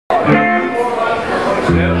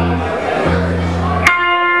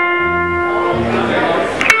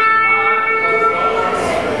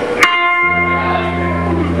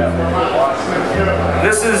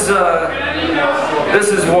This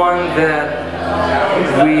is one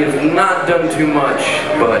that we have not done too much,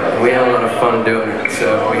 but we have a lot of fun doing it,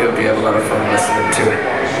 so we hope you have a lot of fun listening to it.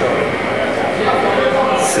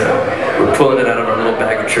 So, we're pulling it out of our little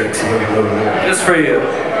bag of tricks here, just for you.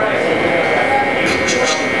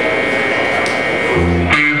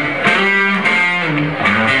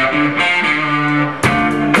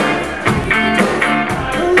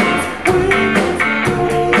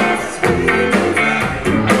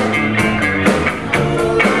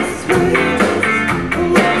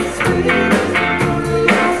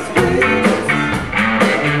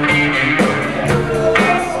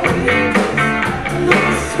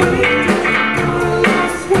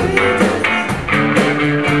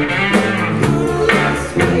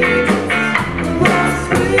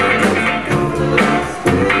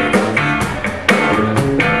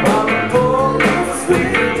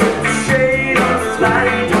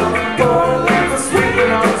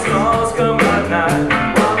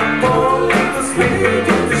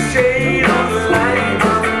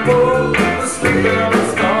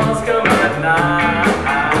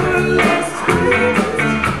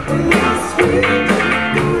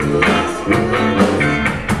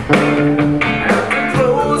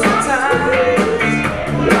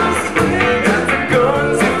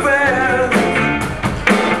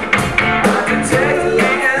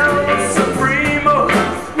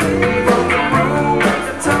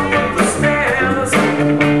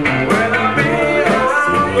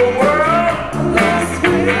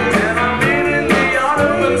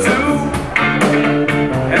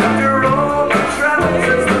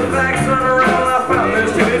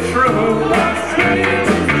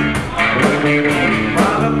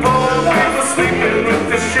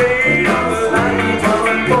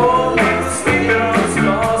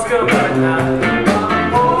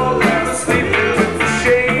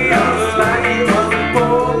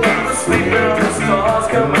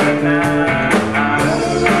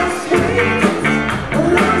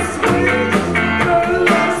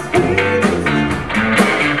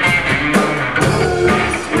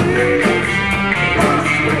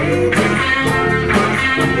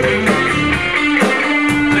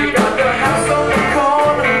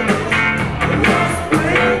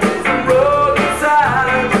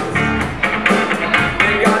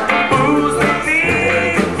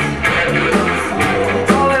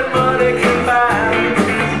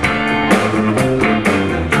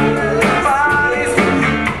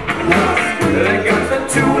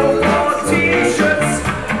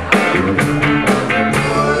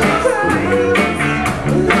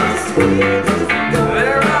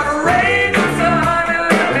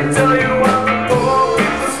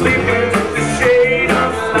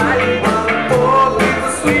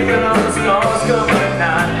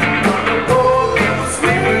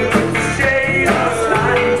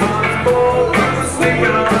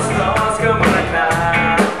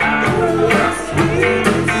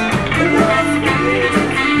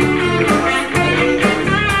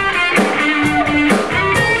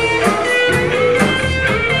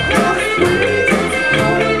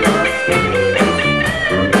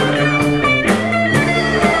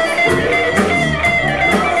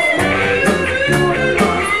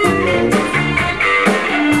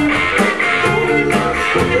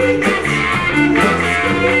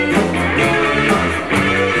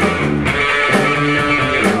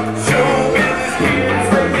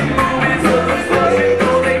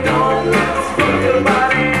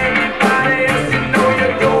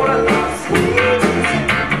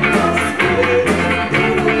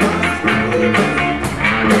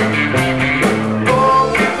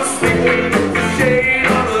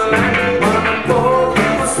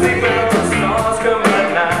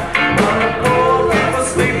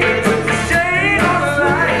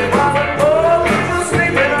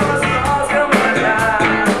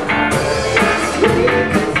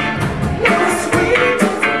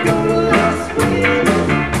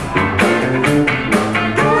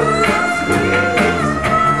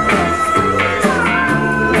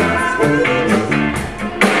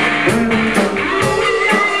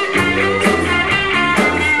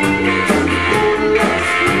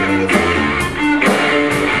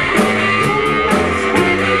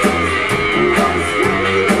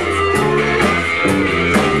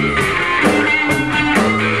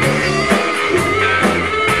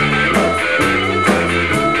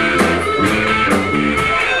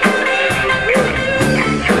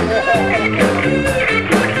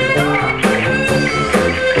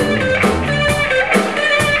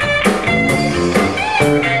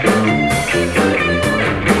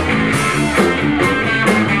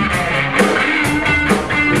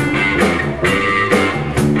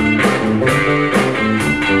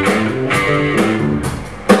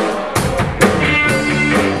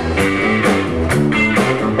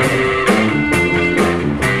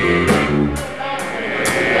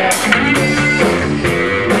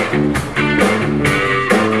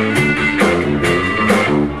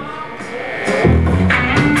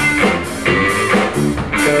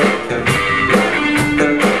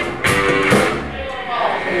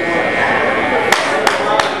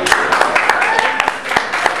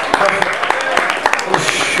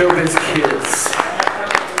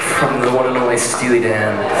 only Steely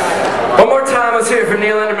Dan. One more time, let's hear it for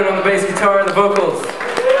Neil Enderman on the bass guitar and the vocals.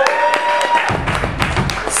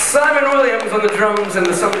 Simon Williams on the drums and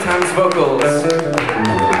the sometimes vocals.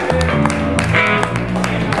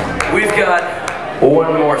 We've got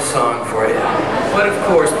one more song for you. But of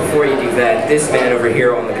course, before you do that, this man over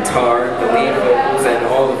here on the guitar, the lead vocals, and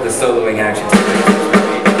all of the soloing action.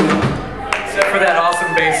 Except for that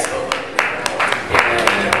awesome bass solo.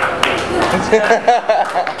 You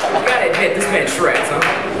gotta admit, this man shreds, huh?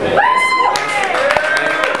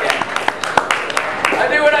 I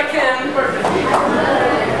do what I can.